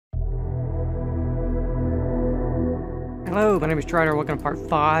Hello, my name is Trydar. Welcome to part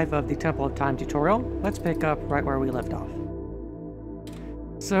 5 of the Temple of Time tutorial. Let's pick up right where we left off.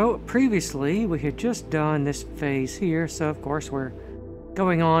 So, previously, we had just done this phase here, so of course we're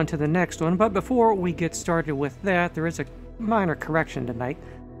going on to the next one. But before we get started with that, there is a minor correction to make.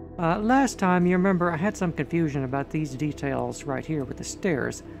 Last time, you remember, I had some confusion about these details right here with the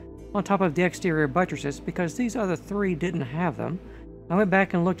stairs on top of the exterior buttresses because these other three didn't have them. I went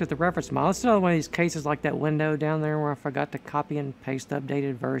back and looked at the reference model. It's another one of these cases like that window down there where I forgot to copy and paste the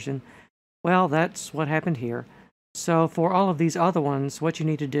updated version. Well, that's what happened here. So for all of these other ones, what you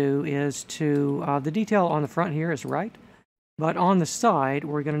need to do is to, the detail on the front here is right, but on the side,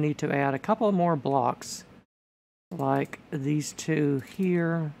 we're going to need to add a couple more blocks, like these two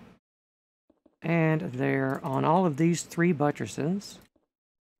here and there on all of these three buttresses.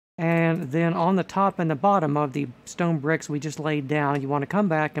 And then on the top and the bottom of the stone bricks we just laid down, you want to come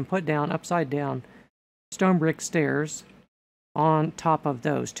back and put down upside down stone brick stairs on top of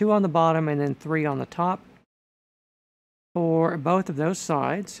those. 2 on the bottom and then 3 on the top for both of those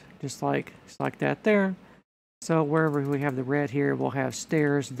sides, just like that there. So wherever we have the red here, we'll have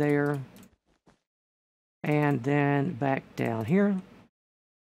stairs there. And then back down here,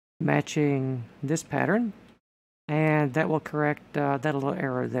 matching this pattern. And that will correct that little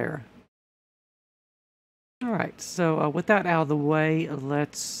error there. Alright, so with that out of the way,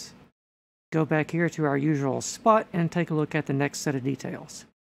 let's go back here to our usual spot and take a look at the next set of details.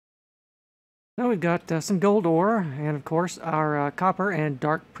 So we've got some gold ore, and of course our copper and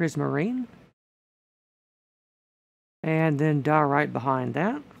dark prismarine. And then diorite behind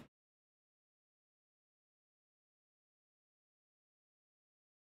that.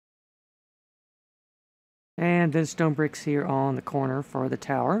 And then stone bricks here on the corner for the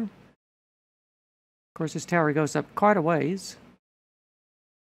tower. Of course, this tower goes up quite a ways.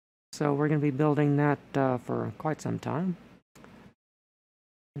 So we're going to be building that for quite some time.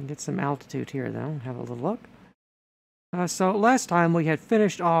 And get some altitude here, though. Have a little look. So last time we had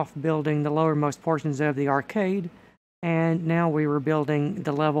finished off building the lowermost portions of the arcade. And now we were building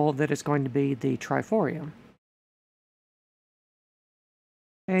the level that is going to be the Triforium.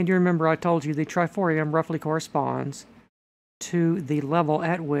 And you remember I told you the Triforium roughly corresponds to the level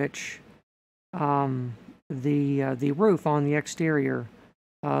at which the roof on the exterior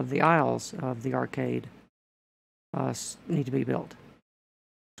of the aisles of the arcade need to be built.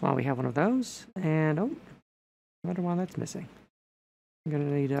 That's why we have one of those. And, oh, I wonder why that's missing. I'm going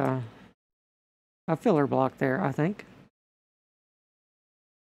to need a filler block there, I think.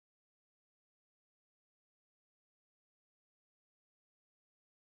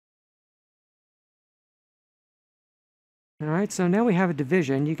 Alright, so now we have a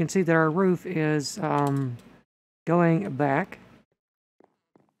division. You can see that our roof is going back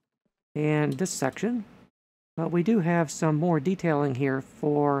in this section. But we do have some more detailing here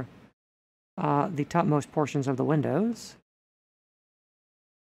for the topmost portions of the windows.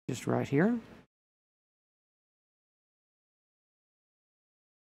 Just right here.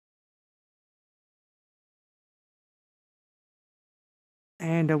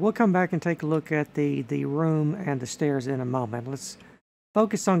 And we'll come back and take a look at the room and the stairs in a moment. Let's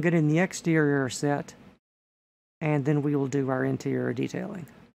focus on getting the exterior set, and then we will do our interior detailing.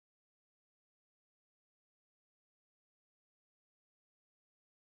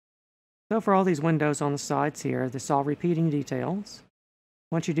 So for all these windows on the sides here, this is all repeating details.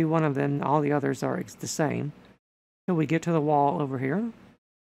 Once you do one of them, all the others are the same. So we get to the wall over here.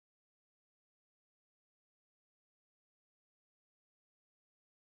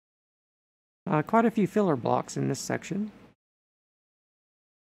 Quite a few filler blocks in this section.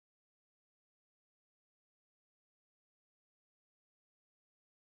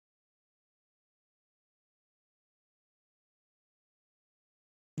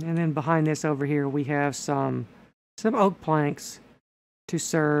 And then behind this over here we have some oak planks to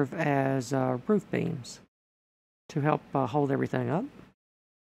serve as roof beams to help hold everything up.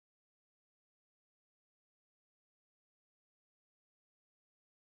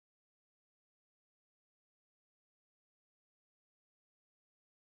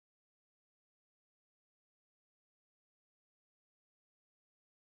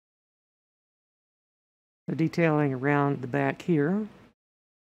 The detailing around the back here,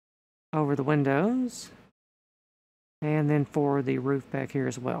 over the windows, and then for the roof back here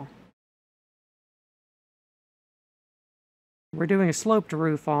as well. We're doing a sloped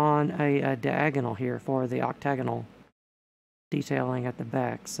roof on a diagonal here for the octagonal detailing at the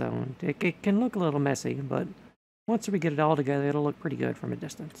back, so it can look a little messy, but once we get it all together, it'll look pretty good from a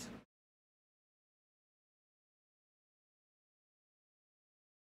distance.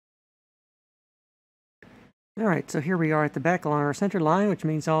 Alright, so here we are at the back along our center line, which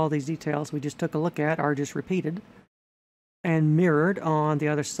means all these details we just took a look at are just repeated and mirrored on the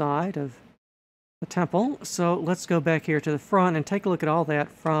other side of the temple. So let's go back here to the front and take a look at all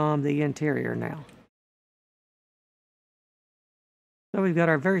that from the interior now. So we've got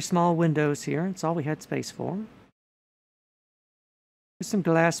our very small windows here. It's all we had space for. There's some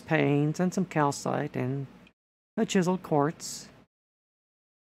glass panes and some calcite and a chiseled quartz.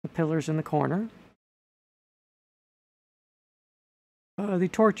 The pillars in the corner. The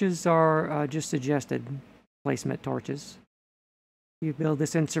torches are just suggested placement torches. If you build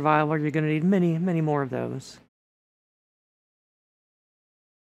this in survival, you're going to need many, many more of those.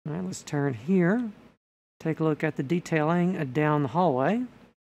 All right, let's turn here. Take a look at the detailing down the hallway.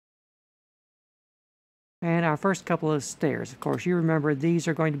 And our first couple of stairs. Of course, you remember these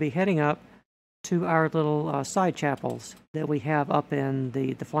are going to be heading up to our little side chapels that we have up in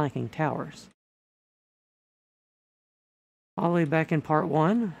the flanking towers. All the way back in part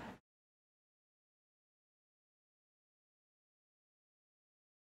 1.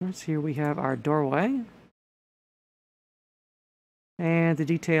 Here we have our doorway. And the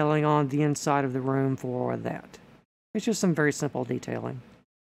detailing on the inside of the room for that. It's just some very simple detailing.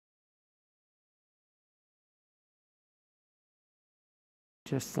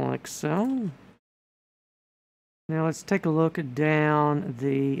 Just like so. Now let's take a look down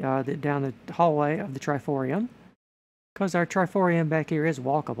the hallway of the Triforium, because our Triforium back here is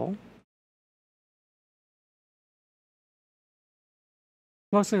walkable.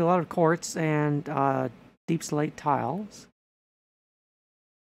 Mostly a lot of quartz and deep slate tiles.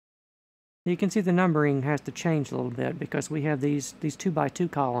 You can see the numbering has to change a little bit because we have these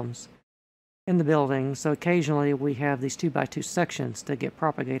 2x2 columns in the building, so occasionally we have these 2x2 sections that get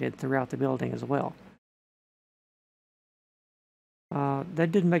propagated throughout the building as well.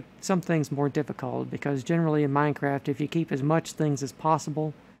 That did make some things more difficult because generally in Minecraft, if you keep as much things as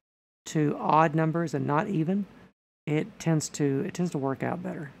possible to odd numbers and not even, it tends to work out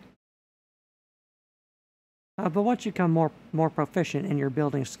better. But once you become more proficient in your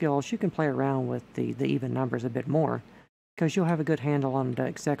building skills, you can play around with the even numbers a bit more, because you'll have a good handle on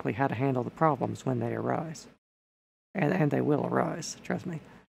exactly how to handle the problems when they arise. And they will arise, trust me.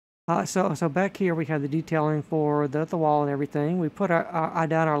 So back here we have the detailing for the wall and everything. We put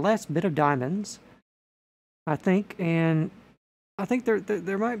down our last bit of diamonds, I think, and I think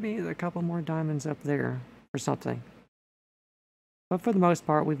there might be a couple more diamonds up there or something. But for the most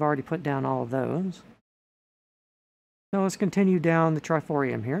part, we've already put down all of those. So let's continue down the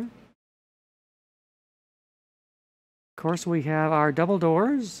Triforium here. Of course, we have our double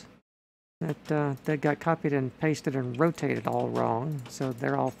doors that got copied and pasted and rotated all wrong, so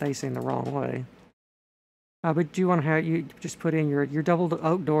they're all facing the wrong way. But you want to have you just put in your double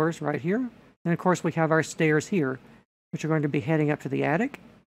oak doors right here, and of course we have our stairs here, which are going to be heading up to the attic,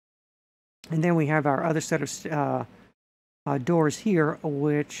 and then we have our other set of doors here,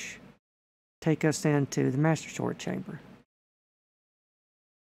 which take us into the Master Sword Chamber.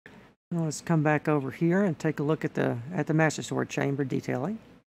 Now let's come back over here and take a look at the Master Sword Chamber detailing.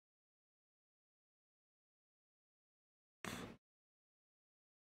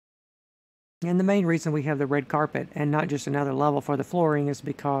 And the main reason we have the red carpet and not just another level for the flooring is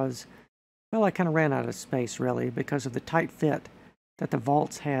because, well, I kind of ran out of space really because of the tight fit that the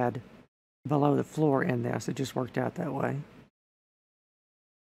vaults had below the floor in this. It just worked out that way.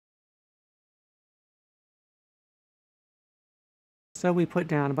 So we put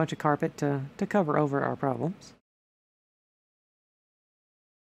down a bunch of carpet to cover over our problems.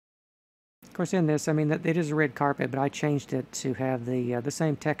 Of course, in this, I mean, it is a red carpet, but I changed it to have the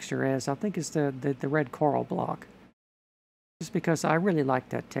same texture as, I think it's the red coral block. Just because I really like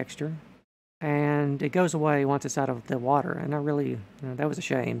that texture. And it goes away once it's out of the water, and I really, that was a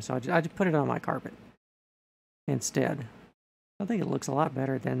shame, so I just put it on my carpet instead. I think it looks a lot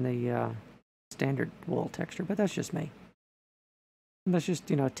better than the standard wool texture, but that's just me. That's just,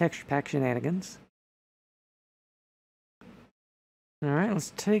 texture pack shenanigans. Alright,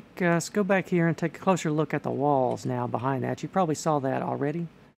 let's go back here and take a closer look at the walls now behind that. You probably saw that already.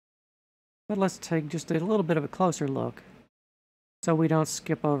 But let's take just a little bit of a closer look so we don't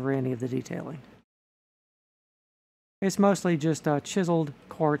skip over any of the detailing. It's mostly just chiseled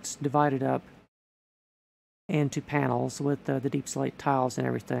quartz divided up into panels with the deep slate tiles and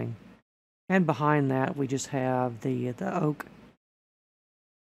everything. And behind that we just have the oak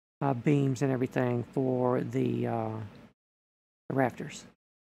beams and everything for the rafters.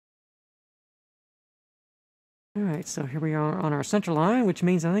 Alright, so here we are on our central line, which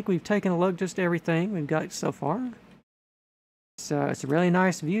means I think we've taken a look just at everything we've got so far. So it's a really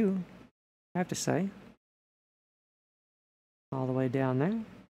nice view, I have to say. all the way down there.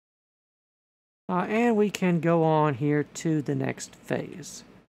 And we can go on here to the next phase.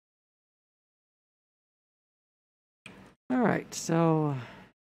 Alright, so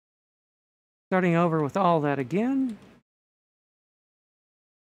starting over with all that again.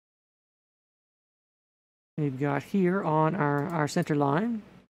 We've got here on our center line.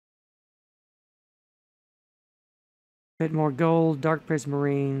 Bit more gold, dark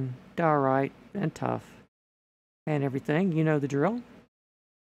prismarine, diorite, and tough. And everything, you know the drill.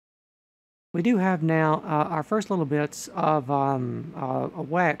 We do have now our first little bits of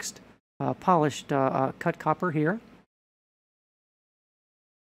waxed, polished cut copper here.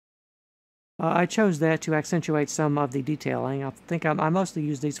 I chose that to accentuate some of the detailing. I think I mostly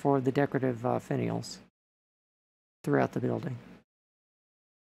use these for the decorative finials throughout the building.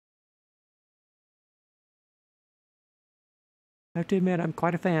 I have to admit, I'm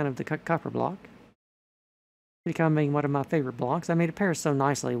quite a fan of the cut copper block. Becoming one of my favorite blocks. I mean, it pairs so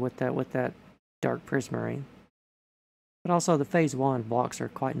nicely with that dark prismarine. But also the phase 1 blocks are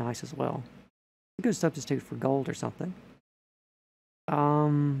quite nice as well. A good substitute for gold or something.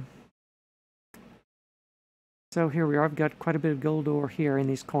 So here we are. I've got quite a bit of gold ore here in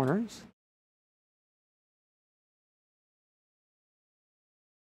these corners.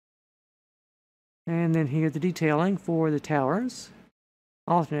 And then here the detailing for the towers.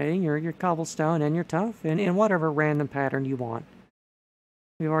 Alternating your cobblestone and your tuff in whatever random pattern you want.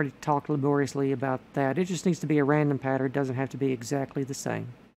 We've already talked laboriously about that. It just needs to be a random pattern. It doesn't have to be exactly the same.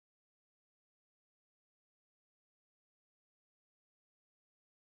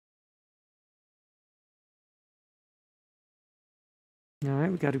 Alright,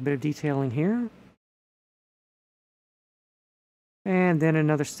 we've got a bit of detailing here. And then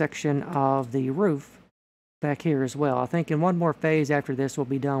another section of the roof back here as well. I think in one more phase after this we'll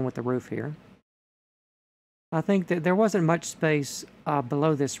be done with the roof here. I think that there wasn't much space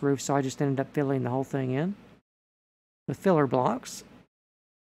below this roof, so I just ended up filling the whole thing in with filler blocks.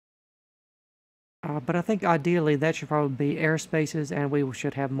 But I think ideally that should probably be air spaces, and we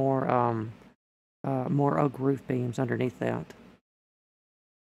should have more oak roof beams underneath that,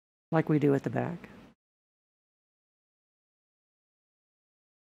 like we do at the back.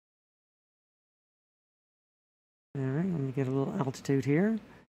 Alright, let me get a little altitude here.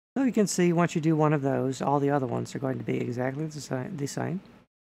 So you can see once you do one of those, all the other ones are going to be exactly the same.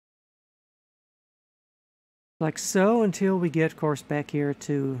 Like so, until we get, of course, back here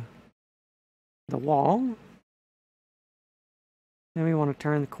to the wall. Then we want to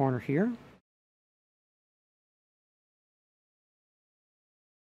turn the corner here.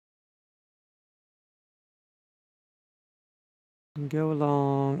 And go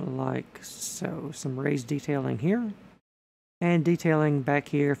along like so. Some raised detailing here. And detailing back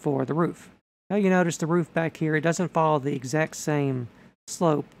here for the roof. Now you notice the roof back here, it doesn't follow the exact same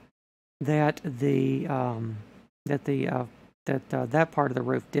slope that that part of the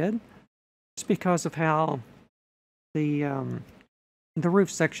roof did. It's because of how the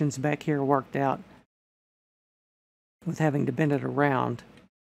roof sections back here worked out with having to bend it around.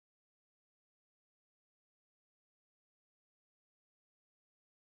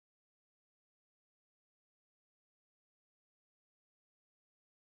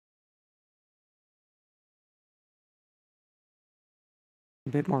 A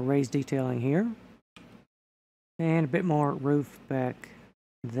bit more raised detailing here. And a bit more roof back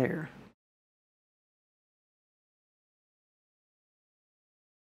there.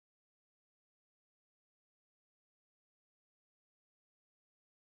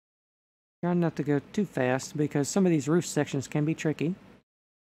 Try not to go too fast because some of these roof sections can be tricky.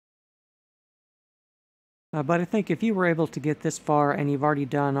 But I think if you were able to get this far and you've already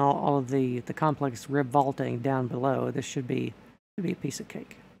done all of the complex rib vaulting down below, this should be a piece of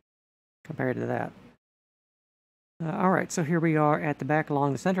cake compared to that. Alright, so here we are at the back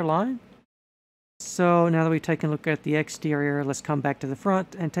along the center line. So now that we've taken a look at the exterior, let's come back to the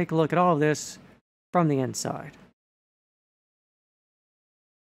front and take a look at all of this from the inside.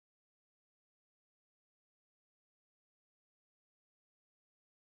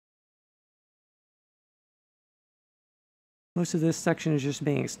 Most of this section is just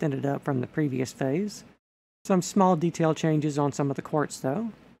being extended up from the previous phase. Some small detail changes on some of the quartz though.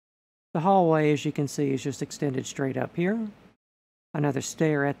 The hallway, as you can see, is just extended straight up here. Another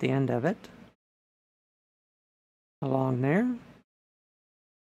stair at the end of it. Along there.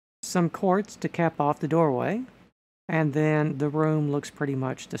 Some quartz to cap off the doorway. And then the room looks pretty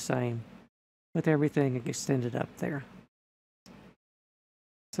much the same, with everything extended up there.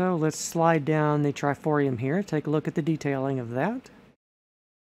 So let's slide down the triforium here, take a look at the detailing of that.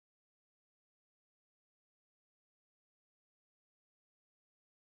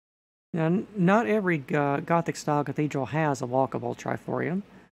 Now, not every Gothic-style cathedral has a walkable triforium.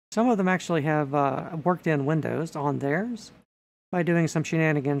 Some of them actually have worked-in windows on theirs by doing some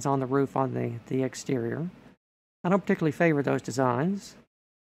shenanigans on the roof on the exterior. I don't particularly favor those designs,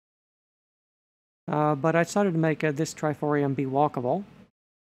 but I decided to make this triforium be walkable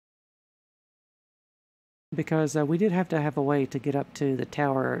because we did have to have a way to get up to the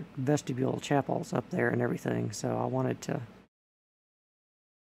tower vestibule chapels up there and everything, so I wanted to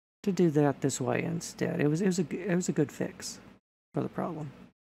do that this way instead. It was a good fix for the problem.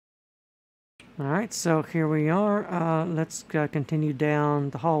 All right, so here we are. Let's continue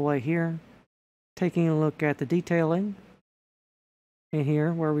down the hallway here, taking a look at the detailing in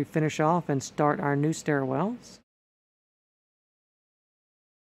here where we finish off and start our new stairwells.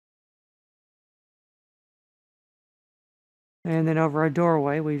 And then over our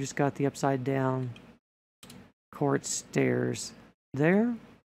doorway, we just got the upside down court stairs there.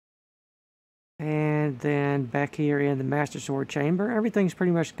 And then back here in the Master Sword Chamber, everything's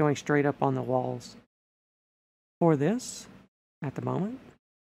pretty much going straight up on the walls for this at the moment.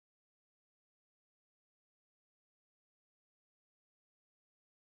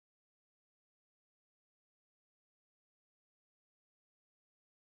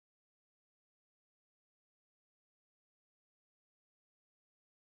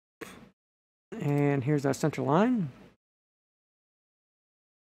 And here's our central line.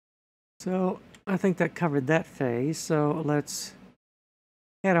 So I think that covered that phase, so let's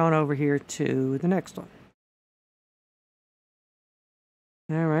head on over here to the next one.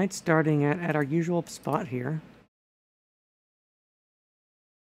 Alright, starting at our usual spot here.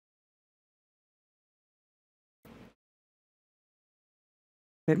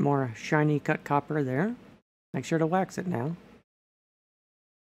 Bit more shiny cut copper there. Make sure to wax it now.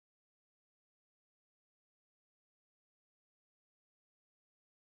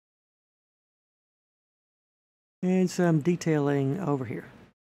 And some detailing over here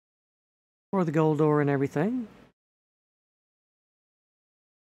for the gold door and everything.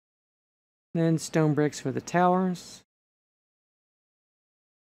 Then stone bricks for the towers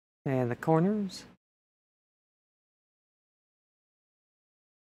and the corners.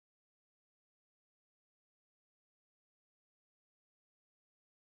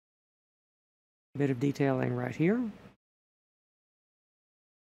 A bit of detailing right here.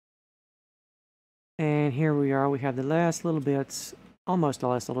 And here we are, we have the last little bits, almost the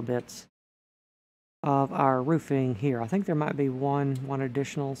last little bits of our roofing here. I think there might be one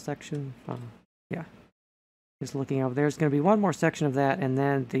additional section. Yeah, just looking over there. There's going to be one more section of that, and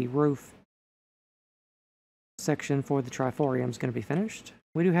then the roof section for the triforium is going to be finished.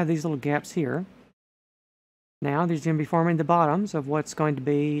 We do have these little gaps here. Now, these are going to be forming the bottoms of what's going to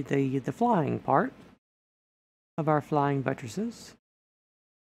be the flying part of our flying buttresses.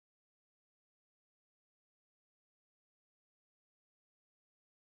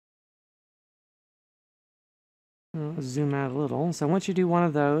 I'll zoom out a little. So once you do one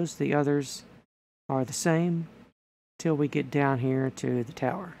of those, the others are the same till we get down here to the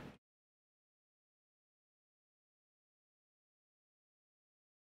tower.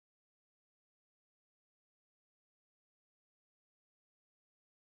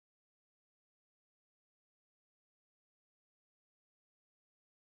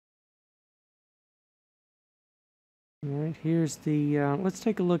 All right, here's the, let's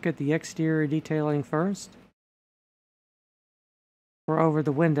take a look at the exterior detailing first. For over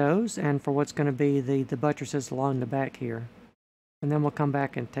the windows and for what's going to be the buttresses along the back here. And then we'll come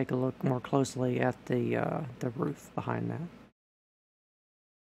back and take a look more closely at the roof behind that.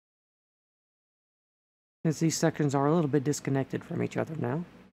 As these sections are a little bit disconnected from each other now.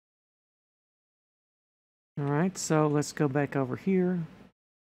 Alright, so let's go back over here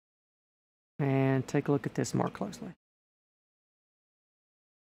and take a look at this more closely.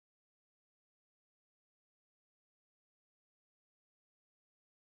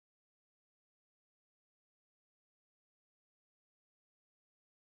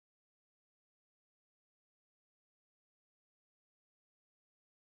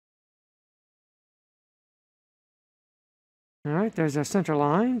 Alright, there's our center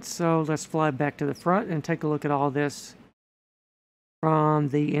line, so let's fly back to the front and take a look at all this from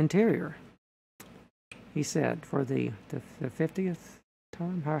the interior. He said for the 50th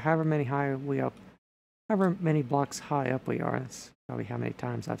time, however many high we up, however many blocks high up we are, that's probably how many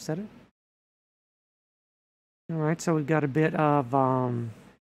times I've said it. Alright, so we've got a bit of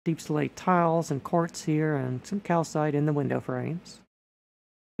deep slate tiles and quartz here and some calcite in the window frames.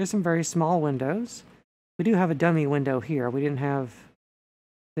 There's some very small windows. We do have a dummy window here. We didn't have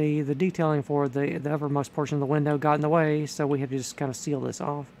the detailing for the uppermost portion of the window got in the way, so we had to just kind of seal this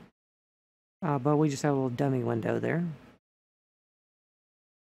off. but we just have a little dummy window there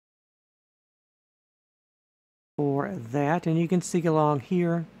for that. And you can see along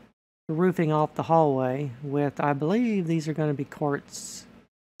here the roofing off the hallway with, I believe these are going to be quartz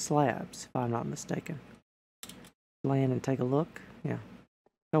slabs, if I'm not mistaken. Land and take a look. Yeah.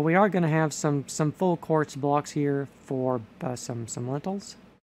 So we are going to have some full quartz blocks here for some lintels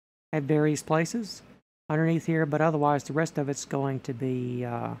at various places underneath here, but otherwise the rest of it's going to be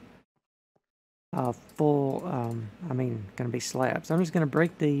full, going to be slabs. I'm just going to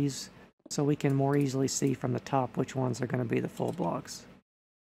break these so we can more easily see from the top which ones are going to be the full blocks.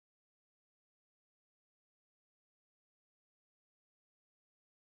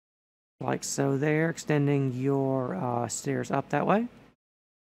 Like so there, extending your stairs up that way.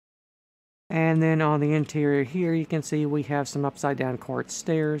 And then on the interior here, you can see we have some upside down quartz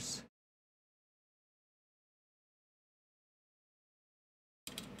stairs.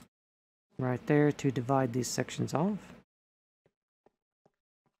 Right there to divide these sections off.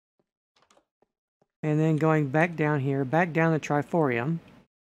 And then going back down here, back down the triforium,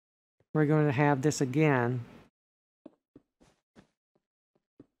 we're going to have this again.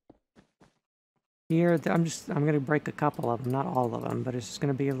 Here, I'm going to break a couple of them, not all of them, but it's just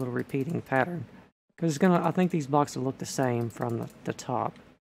going to be a little repeating pattern. Because I think these blocks will look the same from the top.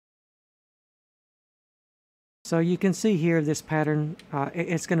 So you can see here this pattern,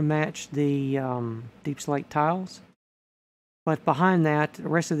 it's going to match the deep slate tiles. But behind that, the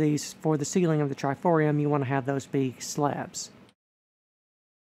rest of these, for the ceiling of the triforium, you want to have those be slabs.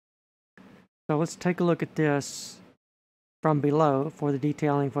 So let's take a look at this from below for the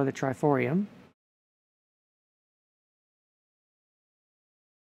detailing for the triforium.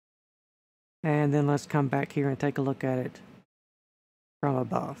 And then let's come back here and take a look at it from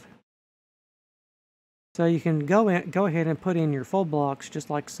above. So you can go ahead and put in your full blocks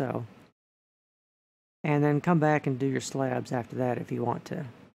just like so. And then come back and do your slabs after that if you want to.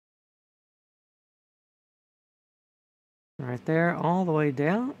 Right there, all the way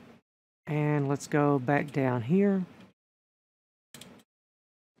down. And let's go back down here.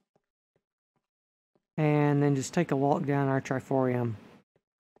 And then just take a walk down our triforium.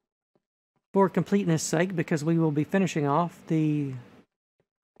 For completeness sake, because we will be finishing off the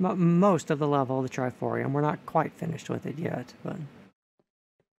most of the level of the triforium. We're not quite finished with it yet, but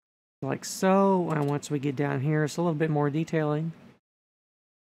like so. And once we get down here, it's a little bit more detailing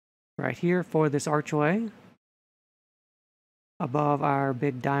right here for this archway above our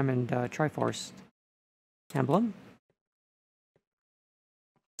big diamond Triforce emblem.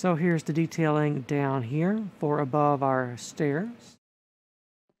 So here's the detailing down here for above our stairs.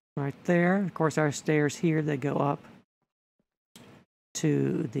 Right there. Of course, our stairs here, they go up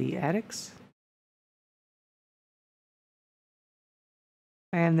to the attics.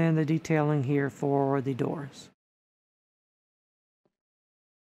 And then the detailing here for the doors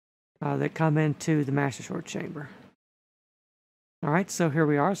that come into the Master Sword Chamber. Alright, so here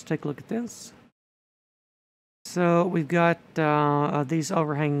we are. Let's take a look at this. So we've got these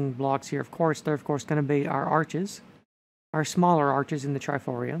overhanging blocks here. Of course, they're going to be our arches. Our smaller arches in the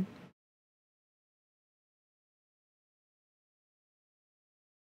triforium.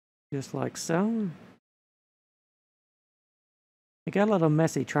 Just like so. It got a little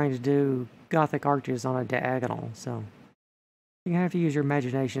messy trying to do Gothic arches on a diagonal, so you're gonna have to use your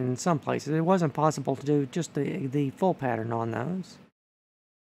imagination in some places. It wasn't possible to do just the full pattern on those.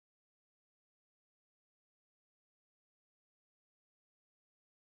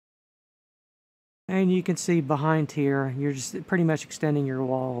 And you can see behind here, you're just pretty much extending your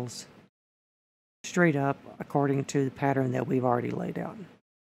walls straight up according to the pattern that we've already laid out.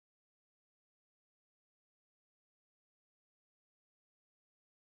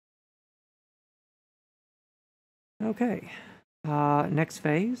 Okay, next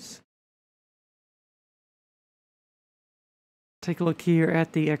phase. Take a look here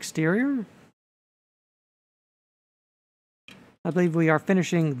at the exterior. I believe we are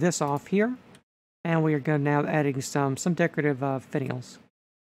finishing this off here. And we are going to now adding some decorative finials.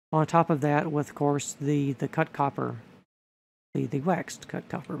 On top of that, with, of course, the cut copper, the waxed cut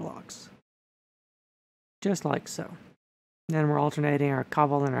copper blocks. Just like so. And then we're alternating our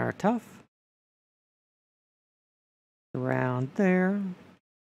cobble and our tuff. Around there.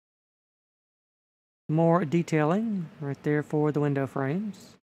 More detailing right there for the window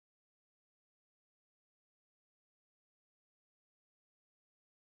frames.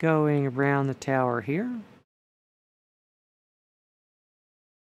 Going around the tower here.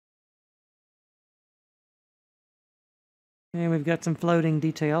 And we've got some floating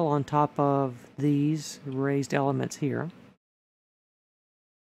detail on top of these raised elements here.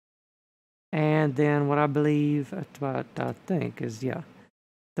 And then what I believe, what I think is, yeah,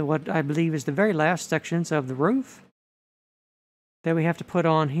 what I believe is the very last sections of the roof that we have to put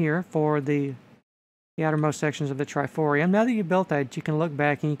on here for the outermost sections of the triforium. Now that you built that, you can look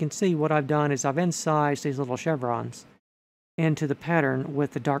back and you can see what I've done is I've incised these little chevrons into the pattern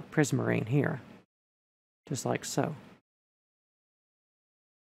with the dark prismarine here, just like so.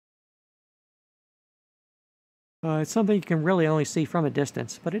 It's something you can really only see from a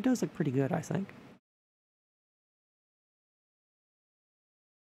distance, but it does look pretty good, I think.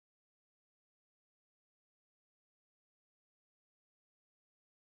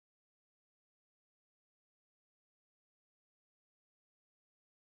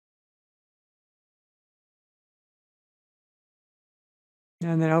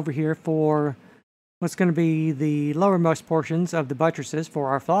 And then over here for what's going to be the lowermost portions of the buttresses for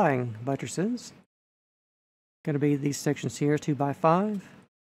our flying buttresses. Going to be these sections here, 2x5.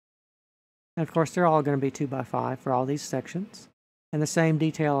 And of course, they're all going to be 2x5 for all these sections. And the same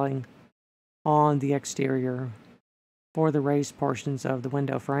detailing on the exterior for the raised portions of the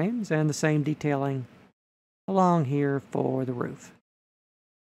window frames, and the same detailing along here for the roof.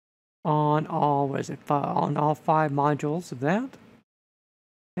 On all, on all 5 modules of that.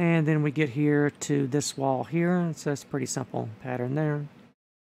 And then we get here to this wall here. So it's a pretty simple pattern there.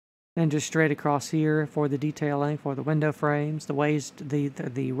 Then just straight across here for the detailing for the window frames, the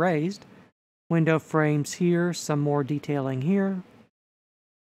raised window frames here, some more detailing here,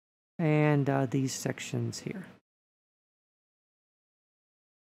 and these sections here.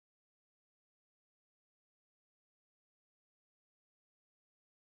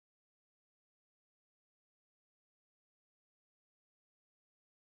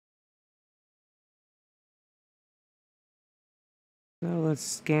 So let's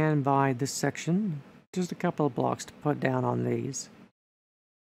scan by this section. Just a couple of blocks to put down on these.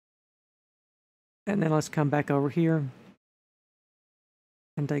 And then let's come back over here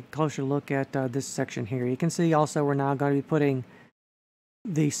and take a closer look at this section here. You can see also we're now going to be putting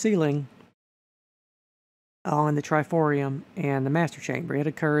the ceiling on the triforium and the master chamber. It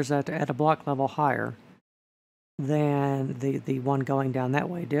occurs at a block level higher than the one going down that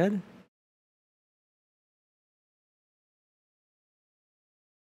way did.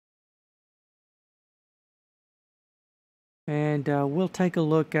 And we'll take a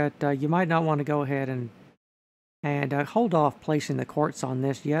look at, you might not want to go ahead and hold off placing the quartz on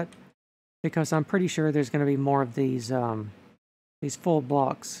this yet, because I'm pretty sure there's going to be more of these full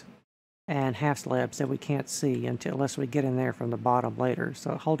blocks and half slabs that we can't see unless we get in there from the bottom later.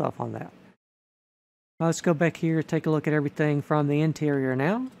 So hold off on that. Let's go back here, take a look at everything from the interior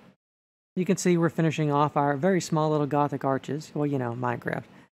now. You can see we're finishing off our very small little Gothic arches. Well, you know, Minecraft.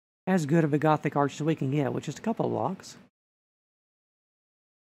 As good of a Gothic arch as we can get with just a couple of blocks.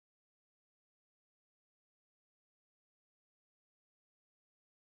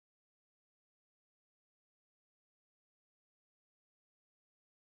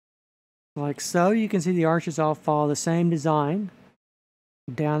 Like so, you can see the arches all follow the same design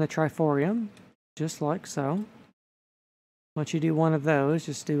down the triforium, just like so. Once you do one of those,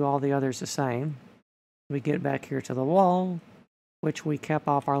 just do all the others the same. We get back here to the wall, which we kept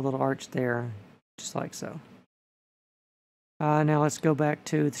off our little arch there, just like so. Now let's go back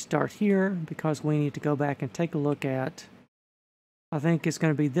to the start here, because we need to go back and take a look at, I think it's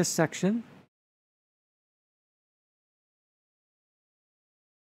going to be this section.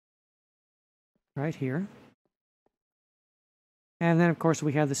 Right here. And then, of course,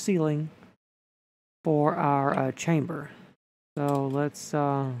 we have the ceiling for our chamber. So let's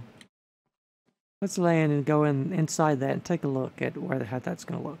land and go inside that and take a look at how that's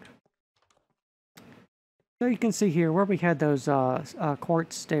going to look. So you can see here where we had those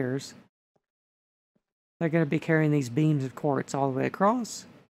quartz stairs. They're going to be carrying these beams of quartz all the way across.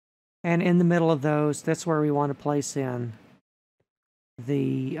 And in the middle of those, that's where we want to place in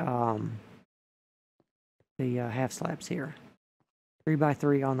the half slabs here.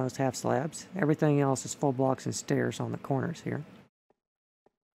 3x3 on those half slabs. Everything else is full blocks and stairs on the corners here.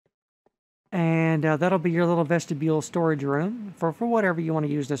 And that'll be your little vestibule storage room for whatever you want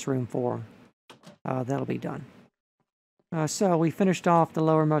to use this room for. That'll be done. So we finished off the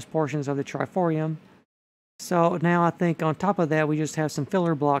lowermost portions of the triforium. So now I think on top of that we just have some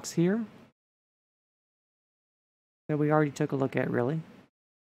filler blocks here that we already took a look at, really.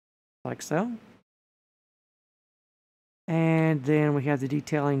 Like so. And then we have the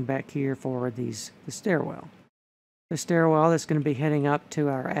detailing back here for the stairwell. The stairwell that's going to be heading up to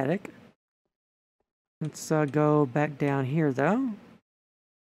our attic. Let's go back down here though.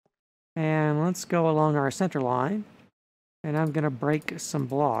 And let's go along our center line. And I'm going to break some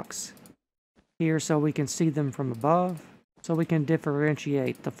blocks here so we can see them from above, so we can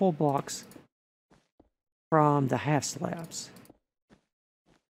differentiate the full blocks from the half slabs.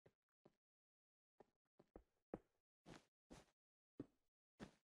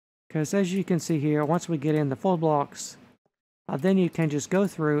 Because as you can see here, once we get in the full blocks, then you can just go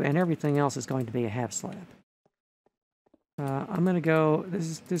through and everything else is going to be a half slab. I'm going to go,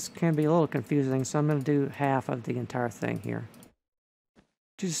 this can be a little confusing, so I'm going to do half of the entire thing here.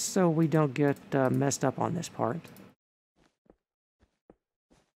 Just so we don't get messed up on this part.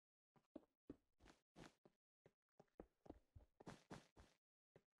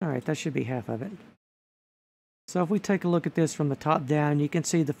 Alright, that should be half of it. So if we take a look at this from the top down, you can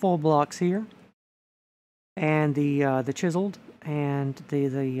see the full blocks here, and the chiseled, and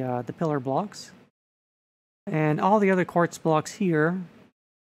the pillar blocks, and all the other quartz blocks here,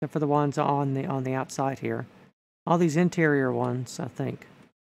 except for the ones on the outside here. All these interior ones, I think,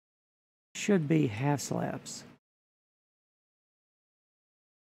 should be half slabs.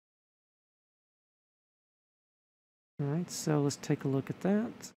 Alright, so let's take a look at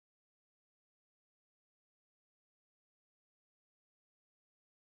that.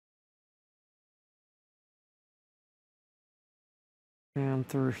 Down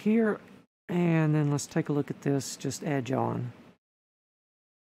through here, and then let's take a look at this just edge on.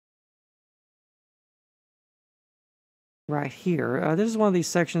 Right here. This is one of these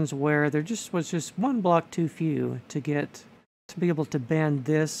sections where there was just one block too few to be able to bend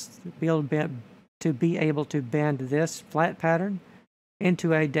this, to be able to bend this flat pattern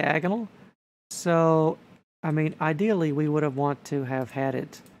into a diagonal. So, I mean, ideally we would have want to have had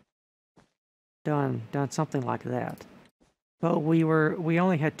it done something like that. But we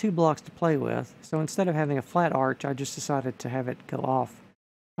only had 2 blocks to play with, so instead of having a flat arch, I just decided to have it go off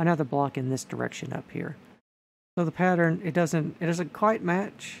another block in this direction up here. So the pattern, it doesn't quite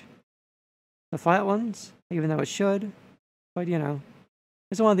match the flat ones, even though it should. But you know,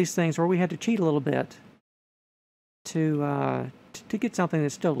 it's one of these things where we had to cheat a little bit to get something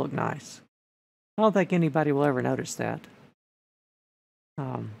that still looked nice. I don't think anybody will ever notice that.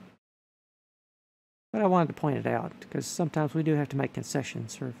 But I wanted to point it out, because sometimes we do have to make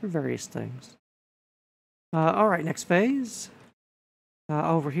concessions for various things. Alright, next phase.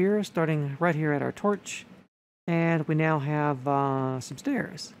 Over here, starting right here at our torch. And we now have some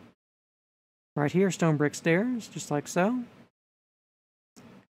stairs. Right here, stone brick stairs, just like so.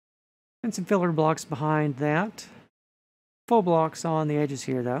 And some filler blocks behind that. Full blocks on the edges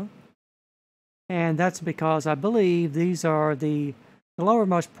here, though. And that's because I believe these are the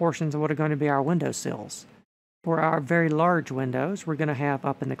lowermost portions of what are going to be our window sills. For our very large windows, we're going to have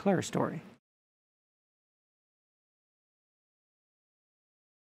up in the clerestory.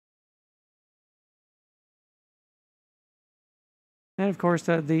 And of course,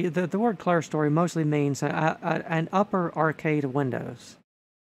 the word clerestory mostly means an upper arcade of windows.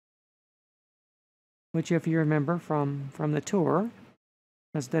 Which, if you remember from the tour,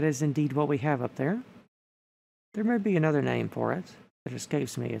 as that is indeed what we have up there. There may be another name for it that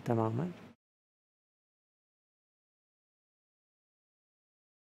escapes me at the moment.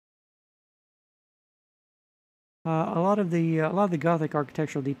 A lot of the Gothic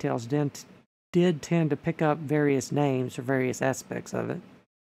architectural details did tend to pick up various names for various aspects of it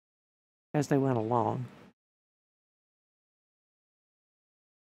as they went along.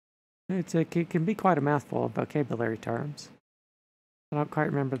 It can be quite a mouthful of vocabulary terms. I don't quite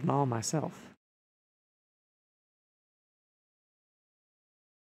remember them all myself.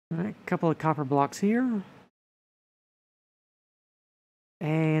 Alright, a couple of copper blocks here.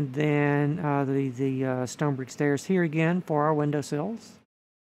 And then the stone brick stairs here again for our windowsills.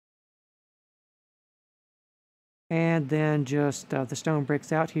 And then just the stone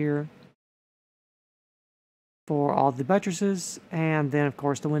bricks out here for all the buttresses. And then, of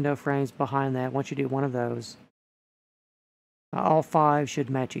course, the window frames behind that. Once you do one of those, all 5 should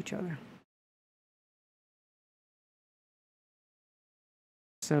match each other.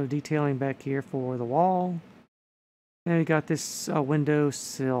 So detailing back here for the wall. And we got this window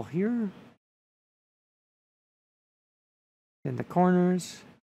sill here. In the corners.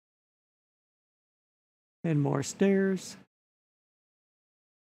 And more stairs.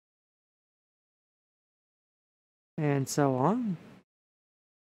 And so on.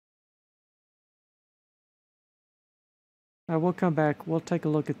 We'll come back. We'll take a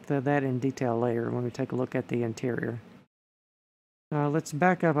look at that in detail later when we take a look at the interior. Let's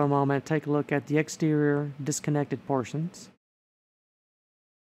back up a moment and take a look at the exterior disconnected portions.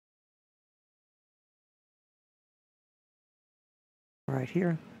 Right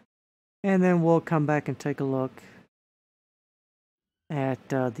here. And then we'll come back and take a look at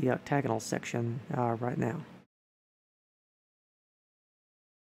the octagonal section right now.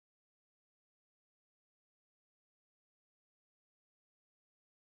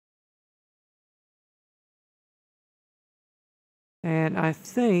 And I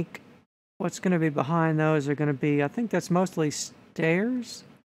think what's going to be behind those are going to be, I think that's mostly stairs.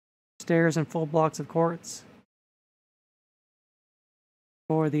 Stairs and full blocks of quartz.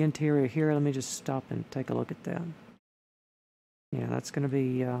 For the interior here, let me just stop and take a look at that. Yeah, that's going to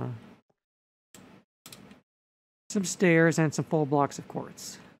be some stairs and some full blocks of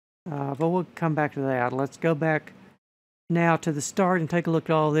quartz. But we'll come back to that. Let's go back now to the start and take a look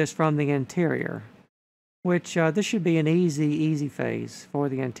at all this from the interior. Which, this should be an easy phase for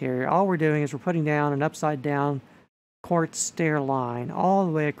the interior. All we're doing is we're putting down an upside down quartz stair line all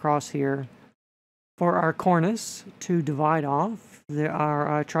the way across here for our cornice to divide off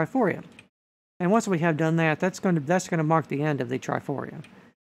our triforium. And once we have done that, that's going to mark the end of the triforium,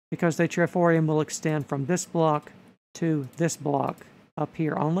 because the triforium will extend from this block to this block up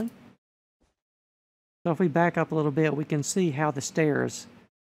here only. So if we back up a little bit, we can see how the stairs,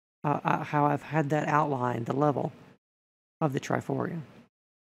 how I've had that outline, the level of the triforium.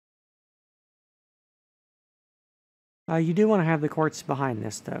 You do want to have the quartz behind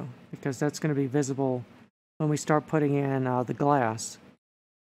this, though, because that's going to be visible when we start putting in the glass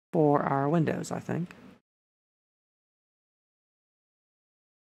for our windows, I think.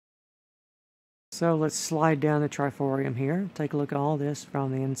 So let's slide down the triforium here, take a look at all this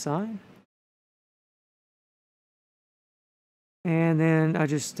from the inside. And then I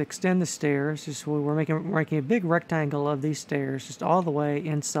just extend the stairs. Just we're making a big rectangle of these stairs, just all the way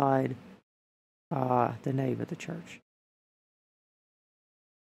inside the nave of the church.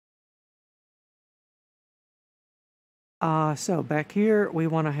 So back here we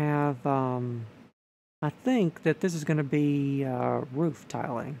want to have. I think that this is going to be roof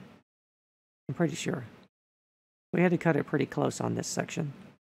tiling. I'm pretty sure. We had to cut it pretty close on this section.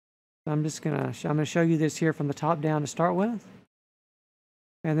 So I'm gonna show you this here from the top down to start with.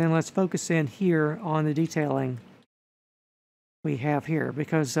 And then let's focus in here on the detailing we have here,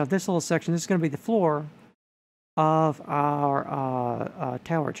 because this little section, this is going to be the floor of our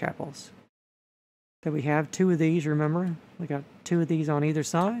tower chapels. So we have two of these, remember? We got two of these on either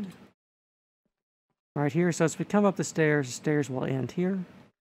side. Right here. So as we come up the stairs will end here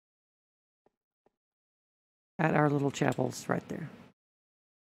at our little chapels right there.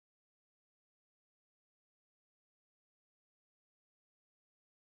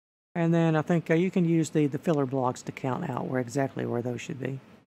 And then I think you can use the filler blocks to count out exactly where those should be.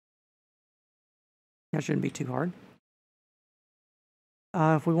 That shouldn't be too hard.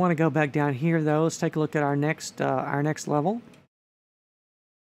 If we want to go back down here, though, let's take a look at our next level.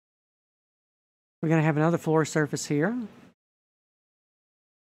 We're going to have another floor surface here,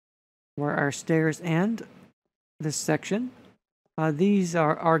 where our stairs end this section. These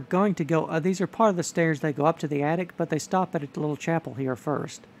are going to go. These are part of the stairs. They go up to the attic, but they stop at a little chapel here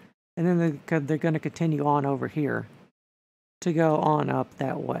first. And then they're going to continue on over here to go on up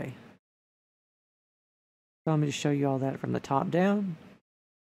that way. So let me just show you all that from the top down.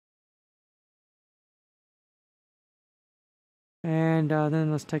 And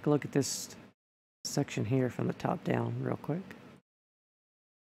then let's take a look at this section here from the top down real quick.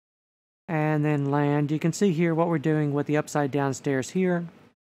 And then land. You can see here what we're doing with the upside down stairs here.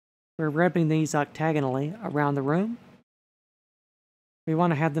 We're wrapping these octagonally around the room. We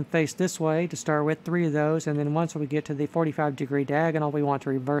want to have them face this way to start with, 3 of those, and then once we get to the 45-degree diagonal, we want to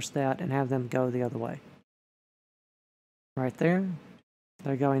reverse that and have them go the other way. Right there.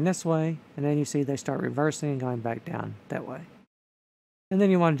 They're going this way, and then you see they start reversing and going back down that way. And then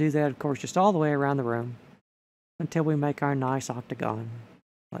you want to do that, of course, just all the way around the room until we make our nice octagon,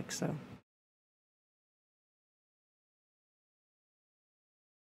 like so.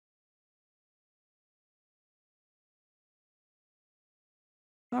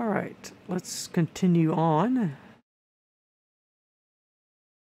 All right, let's continue on.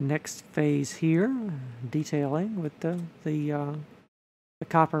 Next phase here, detailing with the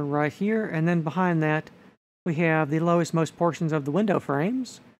copper right here, and then behind that we have the most portions of the window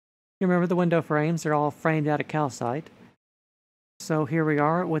frames. You remember the window frames? They're all framed out of calcite. So here we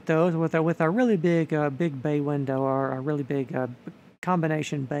are with those, with our really big bay window, or a really big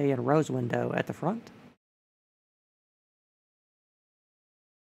combination bay and rose window at the front.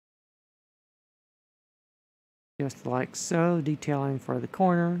 Just like so, detailing for the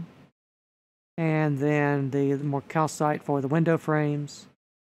corner, and then the more calcite for the window frames.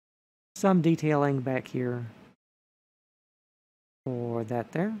 Some detailing back here for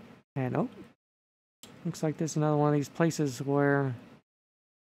that there. And oh, looks like there's another one of these places where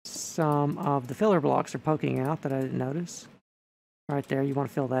some of the filler blocks are poking out that I didn't notice. Right there, you want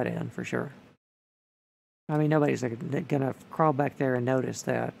to fill that in for sure. I mean, nobody's gonna crawl back there and notice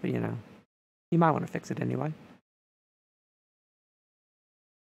that, but you know, you might want to fix it anyway.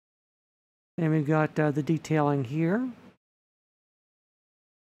 And we've got the detailing here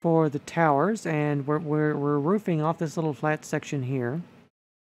for the towers, and we're roofing off this little flat section here.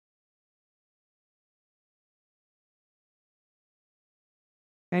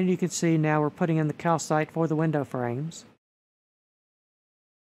 And you can see now we're putting in the calcite for the window frames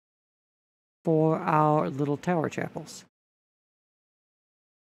for our little tower chapels.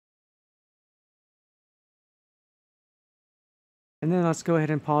 And then let's go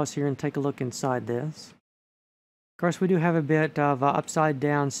ahead and pause here and take a look inside this. Of course, we do have a bit of upside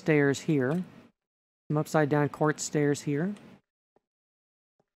down stairs here. Some upside down quartz stairs here.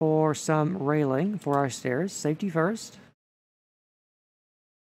 For some railing for our stairs. Safety first.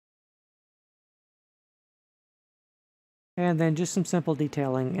 And then just some simple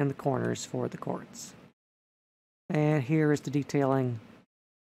detailing in the corners for the quartz. And here is the detailing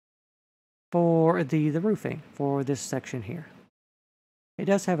for the roofing for this section here. It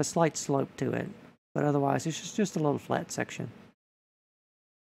does have a slight slope to it, but otherwise it's just a little flat section.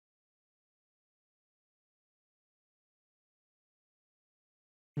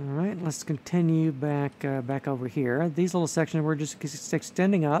 All right, let's continue back over here. These little sections, we're just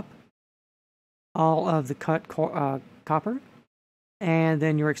extending up all of the cut copper, and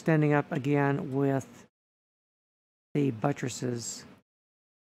then you're extending up again with the buttresses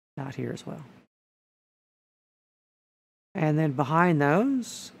out here as well. And then behind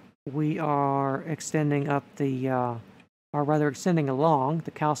those, we are extending up the, or rather extending along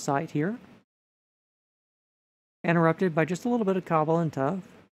the calcite here, interrupted by just a little bit of cobble and tuff.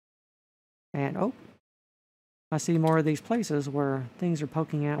 And oh, I see more of these places where things are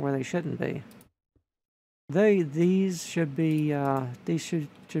poking out where they shouldn't be. These should be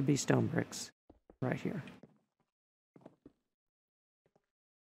should be stone bricks right here.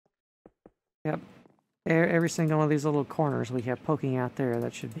 Yep, every single one of these little corners we have poking out there,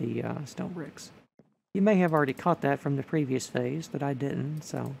 that should be stone bricks. You may have already caught that from the previous phase, but I didn't,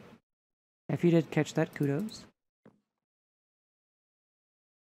 so if you did catch that, kudos.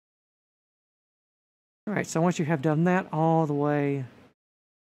 Alright, so once you have done that all the way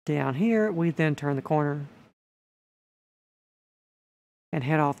down here, we then turn the corner and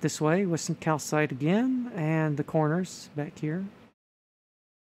head off this way with some calcite again, and the corners back here.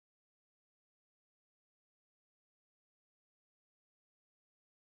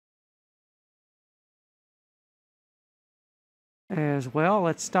 As well,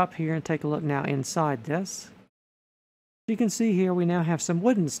 let's stop here and take a look now inside this. You can see here we now have some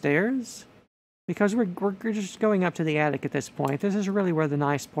wooden stairs, because we're just going up to the attic at this point. This is really where the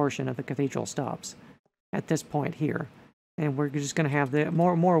nice portion of the cathedral stops, at this point here. And we're just going to have the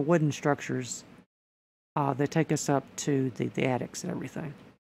more wooden structures that take us up to the attics and everything.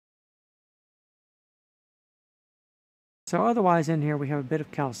 So otherwise in here we have a bit of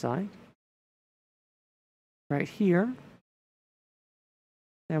calcite. Right here.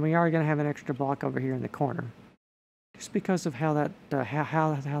 And we are going to have an extra block over here in the corner. Just because of how that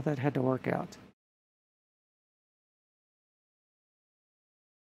how that had to work out.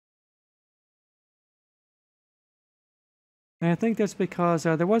 And I think that's because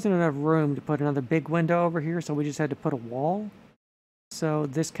there wasn't enough room to put another big window over here, so we just had to put a wall. So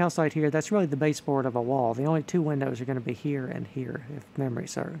this calcite here, that's really the baseboard of a wall. The only two windows are going to be here and here, if memory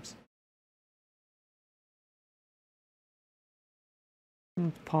serves.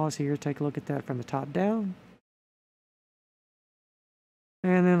 Let's pause here, take a look at that from the top down.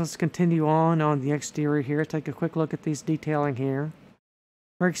 And then let's continue on the exterior here, take a quick look at these detailing here.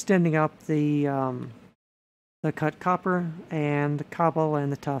 We're extending up the cut copper and the cobble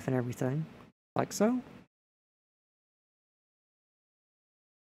and the tuff and everything, like so.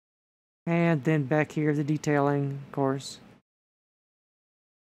 And then back here, the detailing, of course,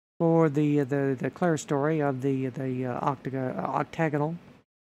 for the clerestory of the octagonal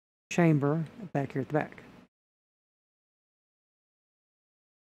chamber back here at the back.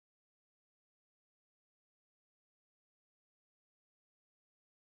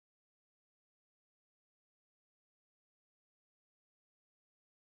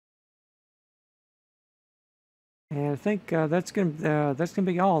 And I think that's gonna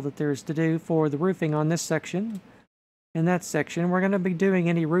be all that there's to do for the roofing on this section. In that section, we're gonna be doing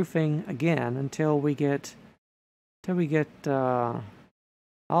any roofing again until we get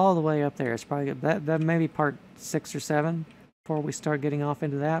all the way up there. It's probably that may be part 6 or 7 before we start getting off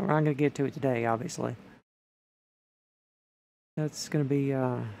into that. We're not gonna get to it today, obviously. That's going to be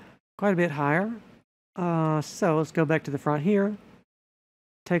quite a bit higher. So let's go back to the front here.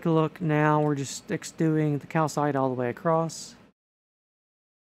 Take a look now. We're just doing the calcite all the way across.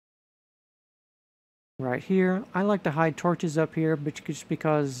 Right here. I like to hide torches up here, but just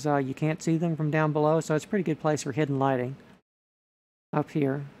because you can't see them from down below, so it's a pretty good place for hidden lighting up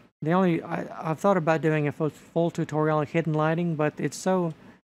here. I've thought about doing a full tutorial on hidden lighting, but it's so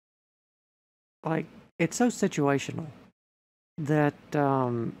situational that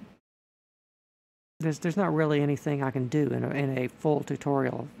there's not really anything I can do in a full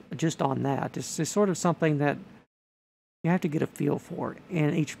tutorial just on that. It's sort of something that you have to get a feel for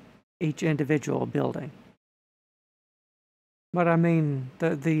in each individual building. But I mean,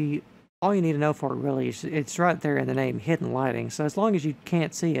 the all you need to know for it really is it's right there in the name, hidden lighting. So as long as you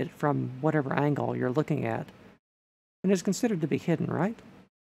can't see it from whatever angle you're looking at, then it's considered to be hidden, right?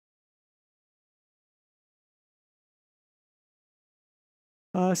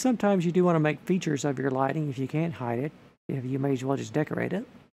 Sometimes you do want to make features of your lighting if you can't hide it. You may as well just decorate it.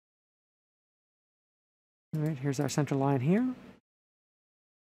 All right, here's our center line here.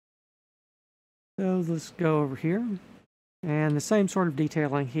 So let's go over here. And the same sort of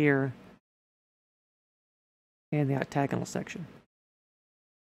detailing here in the octagonal section.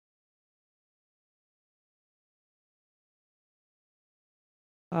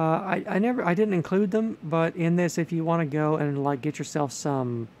 I didn't include them, but in this, if you want to go and like get yourself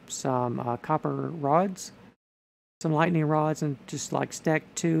some copper rods, some lightning rods, and just like stack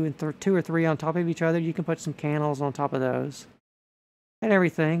two or three on top of each other, you can put some candles on top of those and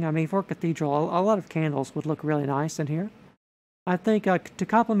everything. I mean, for Cathedral, a lot of candles would look really nice in here. I think to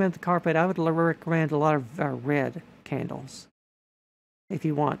complement the carpet, I would recommend a lot of red candles if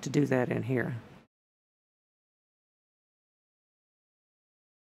you want to do that in here.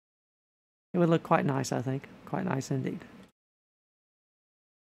 It would look quite nice, I think. Quite nice indeed.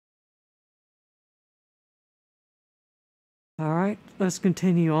 All right, let's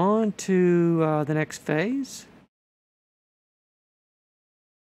continue on to the next phase.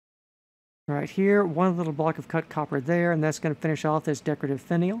 Right here, one little block of cut copper there, and that's going to finish off this decorative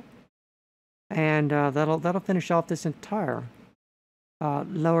finial. And that'll finish off this entire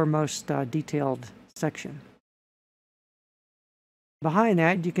lowermost detailed section. Behind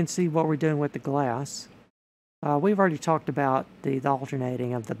that, you can see what we're doing with the glass. We've already talked about the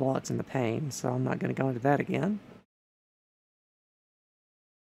alternating of the blocks and the pane, so I'm not going to go into that again.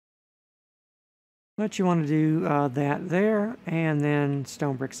 But you want to do that there, and then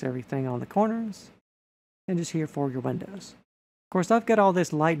stone bricks everything on the corners, and just here for your windows. Of course, I've got all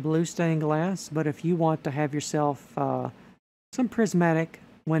this light blue stained glass, but if you want to have yourself some prismatic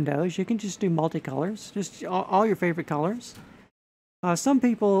windows, you can just do multicolors, just all your favorite colors. Some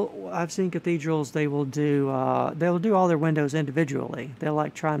people, I've seen cathedrals, they will do all their windows individually. They'll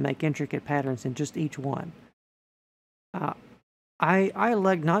like try and make intricate patterns in just each one. I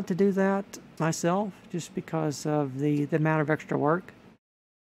elect not to do that myself, just because of the amount of extra work.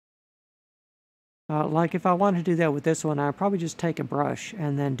 Like if I wanted to do that with this one, I'd probably just take a brush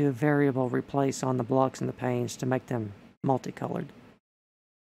and then do a variable replace on the blocks and the panes to make them multicolored.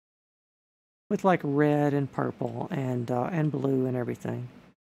 With like red and purple and blue and everything.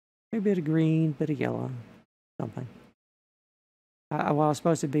 Maybe a bit of green, bit of yellow, something. Well, it's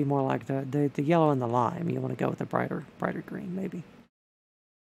supposed to be more like the yellow and the lime. You want to go with a brighter green, maybe.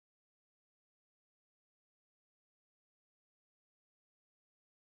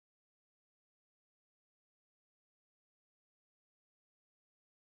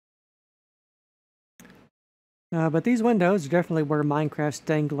 But these windows are definitely where Minecraft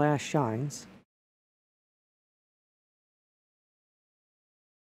stained glass shines.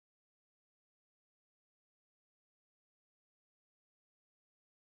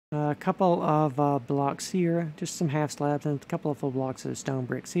 A couple of blocks here, just some half slabs, and a couple of full blocks of stone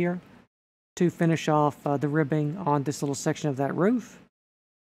bricks here to finish off the ribbing on this little section of that roof.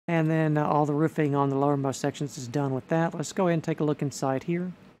 And then all the roofing on the lowermost sections is done with that. Let's go ahead and take a look inside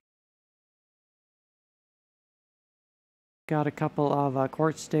here. Got a couple of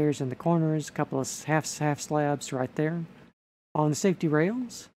quartz stairs in the corners, a couple of half slabs right there on the safety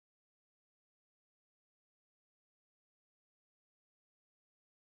rails.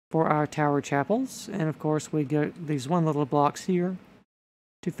 For our tower chapels, and of course we get these one little blocks here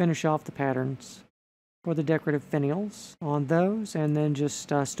to finish off the patterns for the decorative finials on those, and then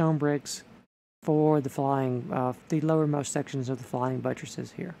just stone bricks for the flying, the lowermost sections of the flying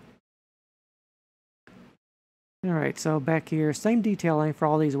buttresses here. Alright, so back here, same detailing for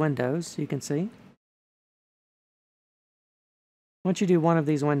all these windows, you can see. Once you do one of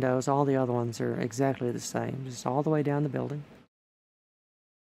these windows, all the other ones are exactly the same, just all the way down the building.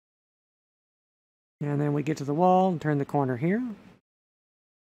 And then we get to the wall and turn the corner here.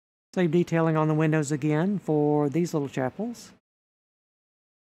 Same detailing on the windows again for these little chapels.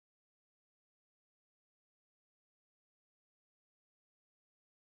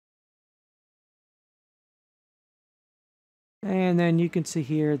 And then you can see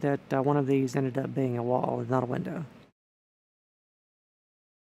here that one of these ended up being a wall, not a window.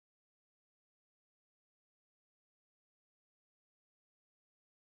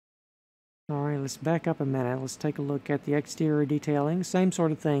 Alright, let's back up a minute. Let's take a look at the exterior detailing. Same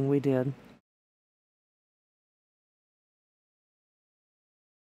sort of thing we did.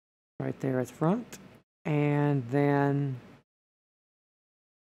 Right there at the front. And then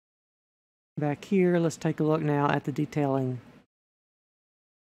back here, let's take a look now at the detailing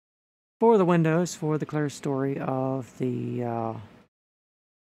for the windows for the clear story of the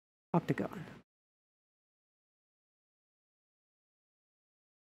octagon.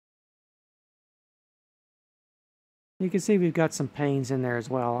 You can see we've got some panes in there as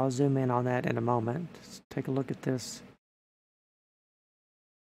well. I'll zoom in on that in a moment. Let's take a look at this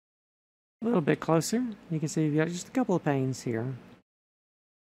a little bit closer. You can see we've got just a couple of panes here.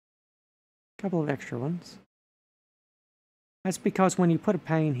 A couple of extra ones. That's because when you put a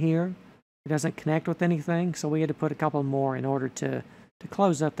pane here, it doesn't connect with anything, so we had to put a couple more in order to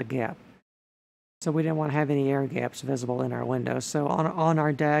close up the gap. So we didn't want to have any air gaps visible in our windows. So on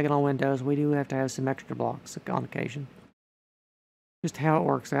our diagonal windows, we do have to have some extra blocks on occasion. Just how it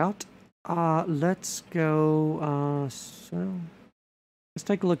works out. Let's go, so let's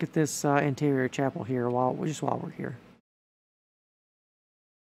take a look at this interior chapel here while we're here.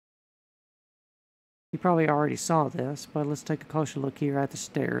 You probably already saw this, but let's take a closer look here at the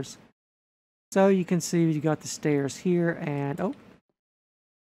stairs. So you can see you got the stairs here, and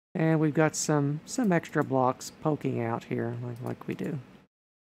and we've got some extra blocks poking out here, like we do.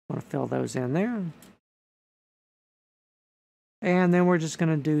 Want to fill those in there. And then we're just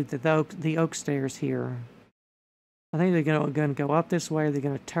going to do the oak stairs here. I think they're going to go up this way, they're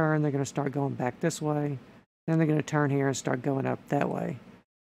going to turn, they're going to start going back this way, then they're going to turn here and start going up that way.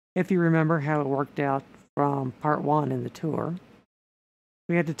 If you remember how it worked out from part 1 in the tour,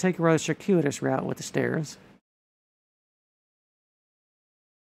 we had to take a rather circuitous route with the stairs.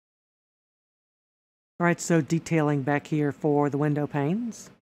 Alright, so detailing back here for the window panes.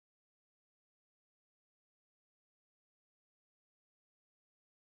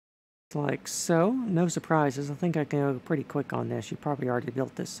 Like so. No surprises. I think I can go pretty quick on this. You probably already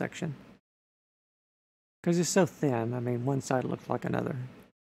built this section. Because it's so thin. I mean, one side looks like another.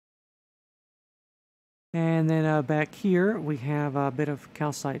 And then back here, we have a bit of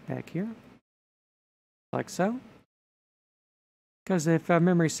calcite back here. Like so. Because if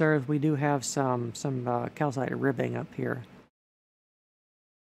memory serves, we do have some calcite ribbing up here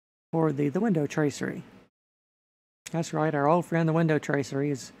for the window tracery. That's right, our old friend the window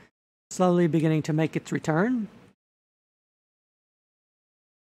tracery is slowly beginning to make its return.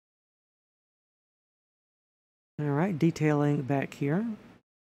 Alright, detailing back here.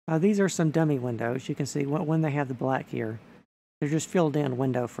 These are some dummy windows. You can see when they have the black here. They're just filled in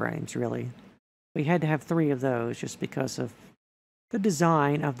window frames, really. We had to have 3 of those just because of the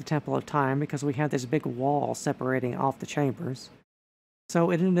design of the Temple of Time, because we had this big wall separating off the chambers. So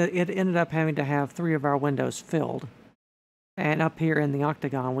it ended up having to have 3 of our windows filled. And up here in the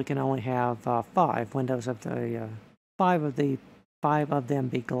octagon, we can only have 5 windows of the 5 of them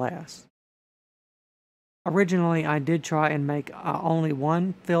be glass. Originally, I did try and make only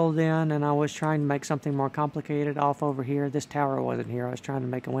 1 filled in, and I was trying to make something more complicated off over here. This tower wasn't here. I was trying to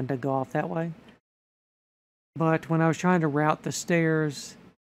make a window go off that way. But when I was trying to route the stairs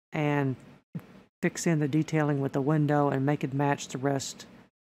and fix in the detailing with the window and make it match the rest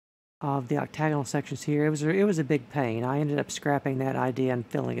of the octagonal sections here, it was a big pain. I ended up scrapping that idea and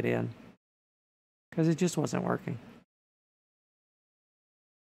filling it in because it just wasn't working.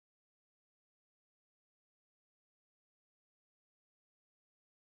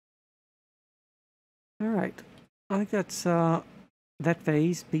 All right, I think that's that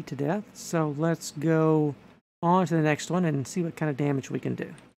phase beat to death. So let's go on to the next one and see what kind of damage we can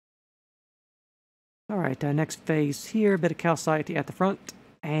do. All right, next phase here, a bit of calcite at the front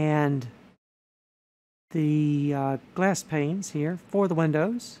and the glass panes here for the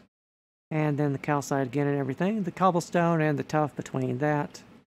windows, and then the calcite again and everything, the cobblestone and the tuff between that.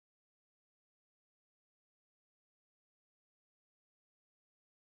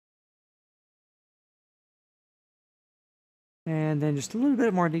 And then just a little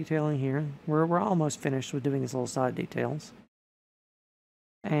bit more detailing here. We're almost finished with doing these little side details.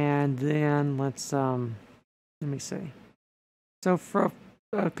 And then let's let me see. So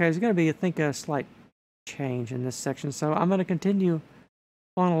okay, there's going to be, I think, a slight change in this section. So I'm going to continue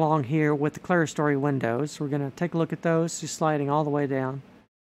on along here with the clerestory windows. We're going to take a look at those, just sliding all the way down,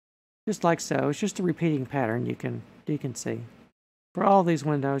 just like so. It's just a repeating pattern you can see for all these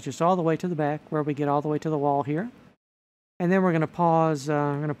windows, just all the way to the back where we get all the way to the wall here. And then we're going to pause.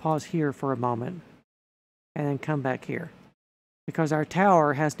 I'm going to pause here for a moment, and then come back here, because our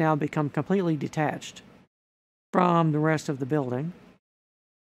tower has now become completely detached from the rest of the building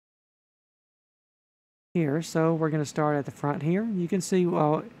here. So we're going to start at the front here. You can see,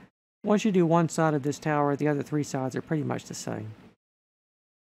 well, once you do one side of this tower, the other three sides are pretty much the same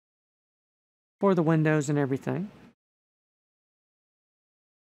for the windows and everything.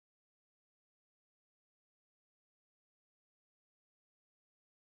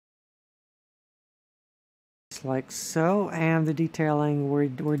 Just like so, and the detailing,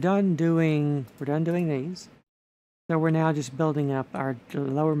 we're done doing these. So we're now just building up our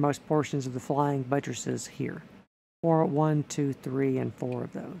lowermost portions of the flying buttresses here. 1, 2, 3, and 4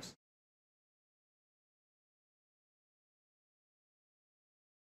 of those.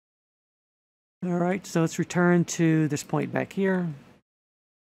 All right, so let's return to this point back here.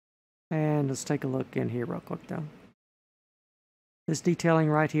 And let's take a look in here real quick though. This detailing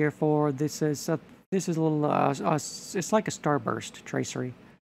right here for this is a little, it's like a starburst tracery.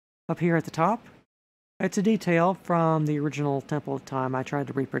 Up here at the top, it's a detail from the original Temple of Time I tried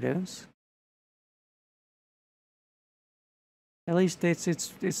to reproduce. At least it's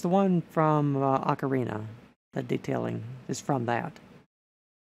the one from Ocarina. The detailing is from that.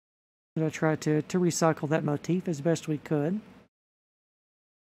 But I tried to recycle that motif as best we could.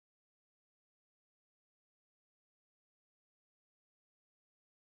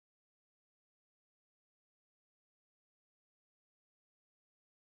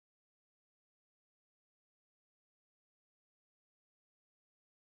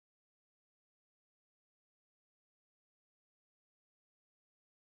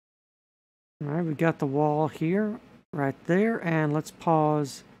 All right, we got the wall here, right there, and let's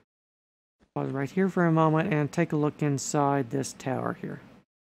pause right here for a moment and take a look inside this tower here.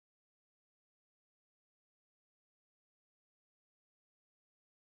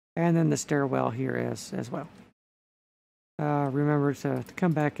 And then the stairwell here is as well. Remember to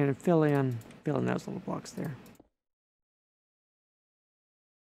come back and fill in those little blocks there.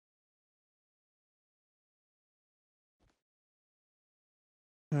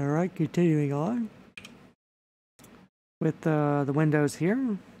 All right, continuing on with the windows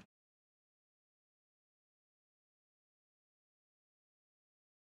here.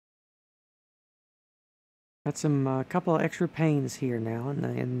 Got some couple of extra panes here now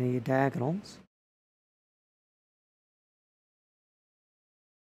in the diagonals.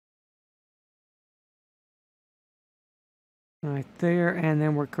 Right there, and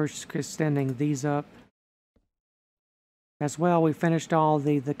then we're extending these up. As well, we finished all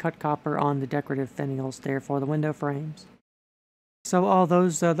the cut copper on the decorative finials there for the window frames. So all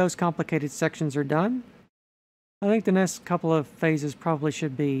those complicated sections are done. I think the next couple of phases probably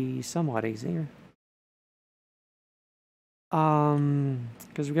should be somewhat easier.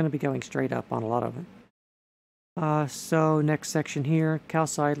 Because we're going to be going straight up on a lot of it. So next section here,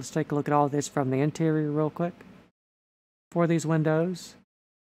 calcite. Let's take a look at all this from the interior real quick. For these windows.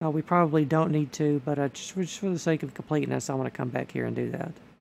 We probably don't need to, but just for the sake of completeness, I want to come back here and do that.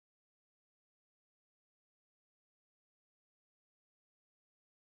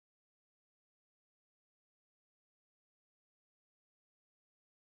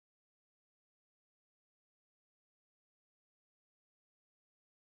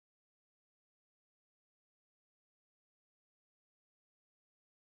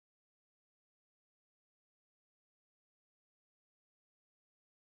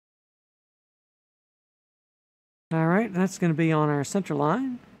 All right, that's going to be on our center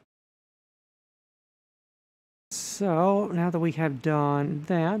line. So now that we have done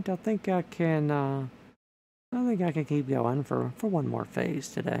that, I think I can keep going for one more phase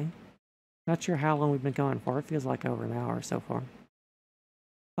today. Not sure how long we've been going for. It feels like over an hour so far.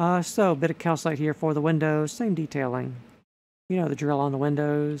 So a bit of calcite here for the windows, same detailing. You know, the drill on the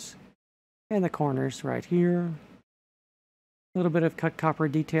windows and the corners right here. A little bit of cut copper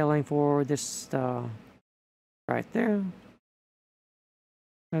detailing for this right there.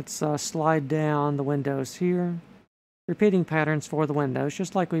 Let's slide down the windows here. Repeating patterns for the windows,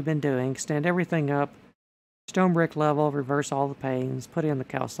 just like we've been doing. Extend everything up. Stone brick level, reverse all the panes, put in the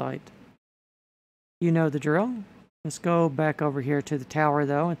calcite. You know the drill. Let's go back over here to the tower,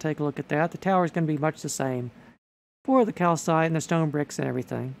 though, and take a look at that. The tower is going to be much the same for the calcite and the stone bricks and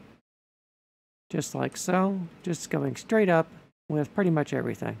everything. Just like so. Just going straight up with pretty much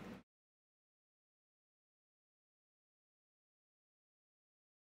everything.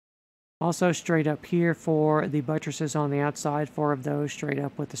 Also straight up here for the buttresses on the outside, 4 of those straight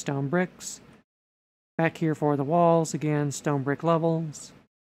up with the stone bricks. Back here for the walls, again, stone brick levels.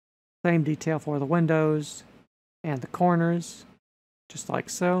 Same detail for the windows and the corners, just like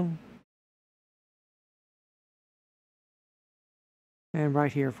so. And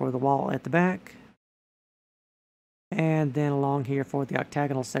right here for the wall at the back. And then along here for the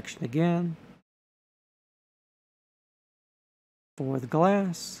octagonal section again. For the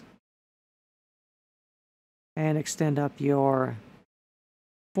glass. And extend up your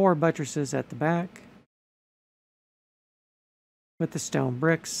 4 buttresses at the back with the stone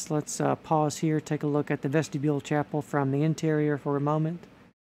bricks. Let's pause here, take a look at the vestibule chapel from the interior for a moment.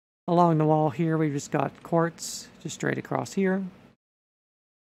 Along the wall here, we've just got quartz just straight across here,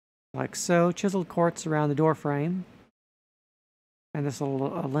 like so. Chiseled quartz around the door frame, and this little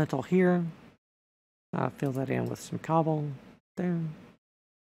lintel here. Fill that in with some cobble there.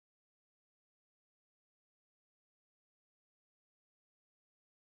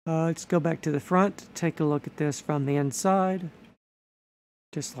 Let's go back to the front, take a look at this from the inside,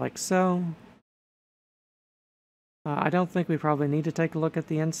 just like so. I don't think we probably need to take a look at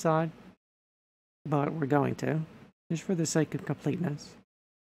the inside, but we're going to, just for the sake of completeness.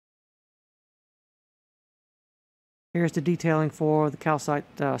 Here's the detailing for the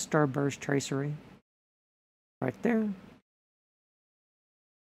calcite starburst tracery, right there.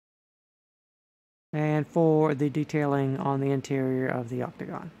 And for the detailing on the interior of the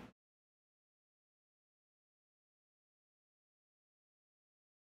octagon.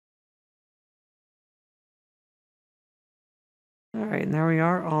 Alright, and there we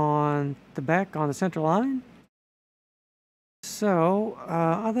are on the back on the center line. So,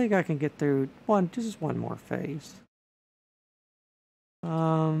 I think I can get through just one more phase. I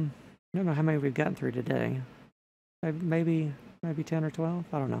don't know how many we've gotten through today. Maybe 10 or 12?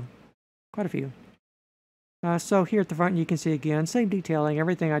 I don't know. Quite a few. So here at the front you can see again, same detailing,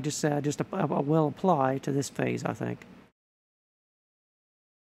 everything I just said, just will apply to this phase, I think.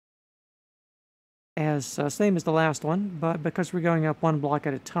 As same as the last one, but because we're going up one block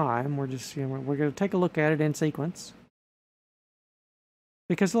at a time, we're just, we're going to take a look at it in sequence.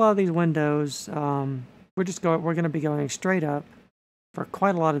 Because a lot of these windows, we're going to be going straight up for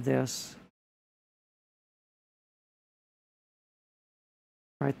quite a lot of this.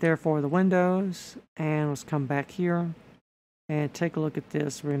 Right there for the windows, and let's come back here and take a look at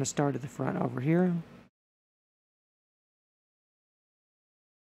this. We're going to start at the front over here.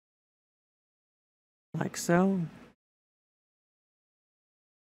 Like so.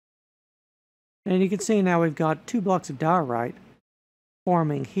 And you can see now we've got 2 blocks of diorite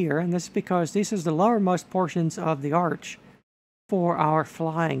forming here, and this is because this is the lowermost portions of the arch for our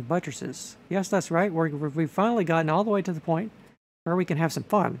flying buttresses. Yes, that's right. We've finally gotten all the way to the point where we can have some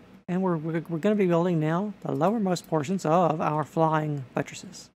fun. And we're going to be building now the lowermost portions of our flying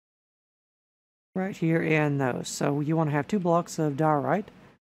buttresses. Right here in those. So you want to have 2 blocks of diorite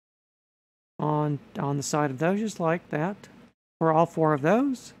on the side of those, just like that, for all 4 of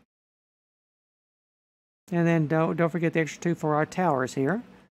those. And then don't forget the extra 2 for our towers here,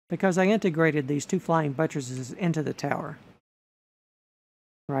 because I integrated these 2 flying buttresses into the tower.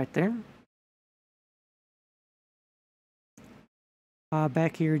 Right there.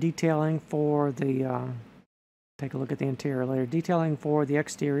 Back here, detailing for the, take a look at the interior later, detailing for the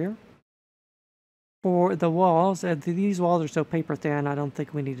exterior. For the walls, these walls are so paper thin, I don't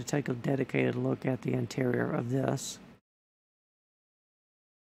think we need to take a dedicated look at the interior of this.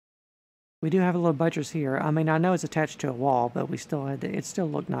 We do have a little buttress here. I mean, I know it's attached to a wall, but we still had to, it still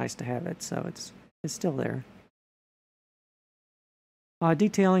looked nice to have it, so it's still there.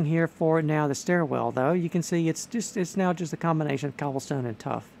 Detailing here for now the stairwell, though, you can see it's now just a combination of cobblestone and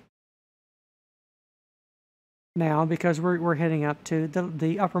tuff. Now, because we're heading up to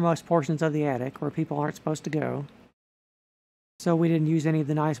the uppermost portions of the attic where people aren't supposed to go, so we didn't use any of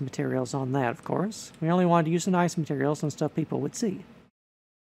the nice materials on that, of course. We only wanted to use the nice materials and stuff people would see.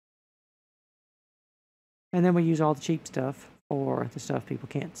 And then we use all the cheap stuff for the stuff people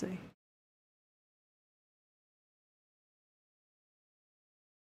can't see.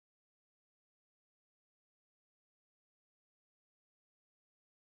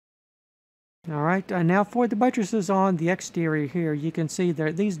 Alright, now for the buttresses on the exterior here, you can see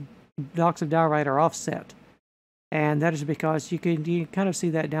that these blocks of diorite are offset. And that is because you can kind of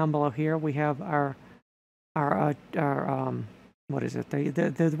see that down below here. We have our what is it?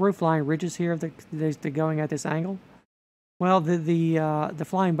 The roof line ridges here they're going at this angle. Well, the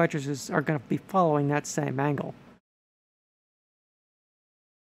flying buttresses are going to be following that same angle.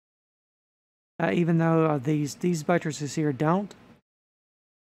 Even though these buttresses here don't.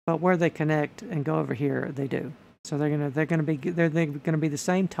 but where they connect and go over here, they do. So they're gonna be the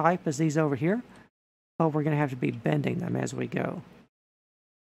same type as these over here, but we're gonna have to be bending them as we go.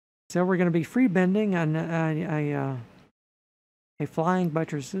 So we're gonna be free bending a flying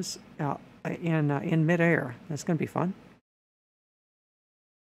buttresses in midair. That's gonna be fun.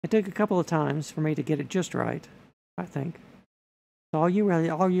 It took a couple of times for me to get it just right, I think. So all you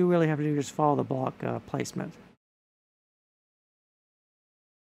really have to do is follow the block placement.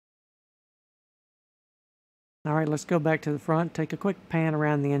 All right, let's go back to the front. Take a quick pan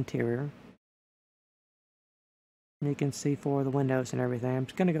around the interior. And you can see for the windows and everything. I'm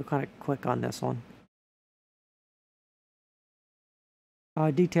just going to go kind of quick on this one.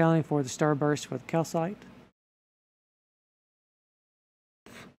 Detailing for the starburst for the calcite.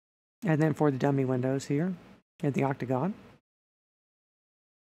 And then for the dummy windows here in the octagon.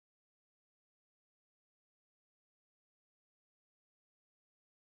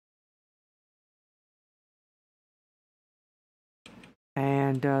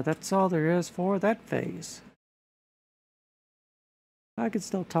 And that's all there is for that phase. I could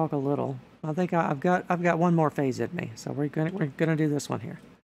still talk a little. I think I've got one more phase in me, so we're gonna do this one here.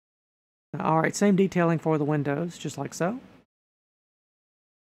 All right, same detailing for the windows, just like so.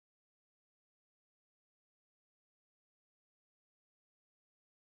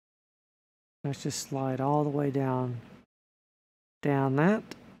 Let's just slide all the way down that.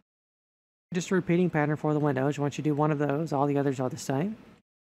 Just a repeating pattern for the windows. Once you do one of those, all the others are the same.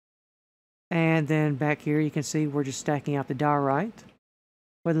 And then back here, you can see we're just stacking out the diorite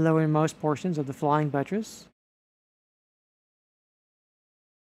for the lowermost portions of the flying buttress.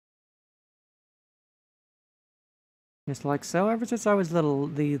 Just like so. Ever since I was little,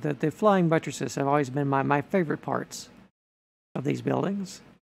 the flying buttresses have always been my favorite parts of these buildings.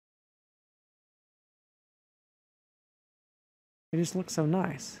 They just look so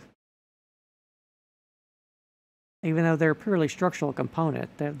nice. Even though they're a purely structural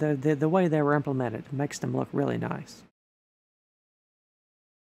component, the way they were implemented makes them look really nice.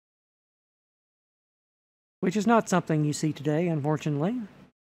 Which is not something you see today, unfortunately.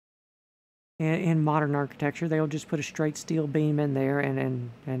 In modern architecture, they'll just put a straight steel beam in there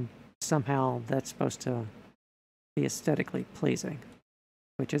and somehow that's supposed to be aesthetically pleasing,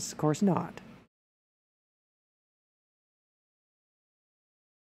 which is, of course, not.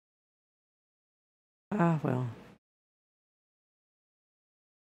 Well.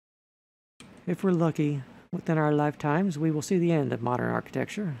 If we're lucky, within our lifetimes, we will see the end of modern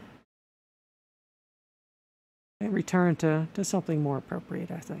architecture and return to something more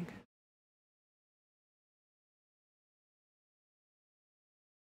appropriate, I think.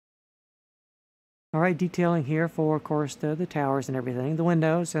 All right, detailing here for, of course, the towers and everything, the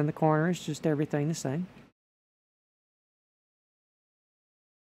windows and the corners, just everything the same.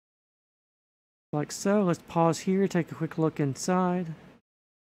 Like so. Let's pause here, take a quick look inside.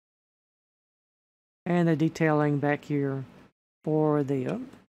 And the detailing back here for the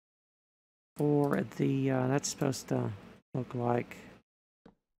that's supposed to look like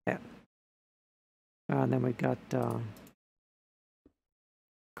that. And then we've got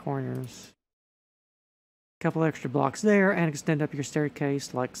corners. A couple extra blocks there, and extend up your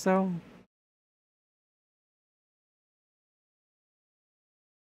staircase like so.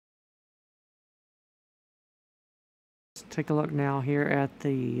 Let's take a look now here at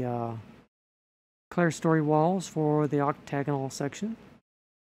the clerestory walls for the octagonal section.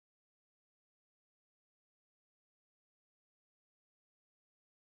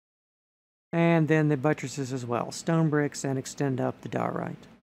 And then the buttresses as well. Stone bricks and extend up the diorite.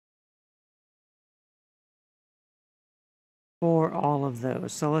 For all of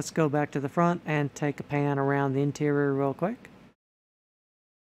those. So let's go back to the front and take a pan around the interior real quick.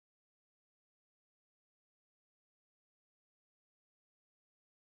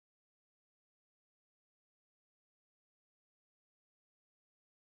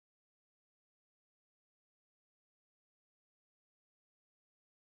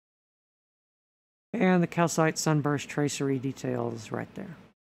 And the calcite sunburst tracery details right there.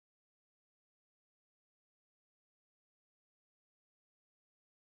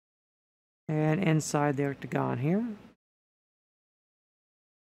 And inside the octagon here.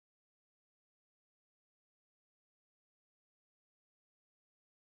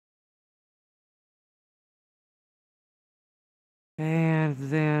 And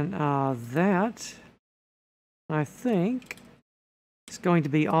then that, I think, is going to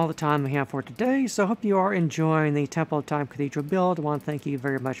be all the time we have for today. So I hope you are enjoying the Temple of Time Cathedral build. I want to thank you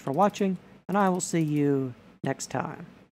very much for watching, and I will see you next time.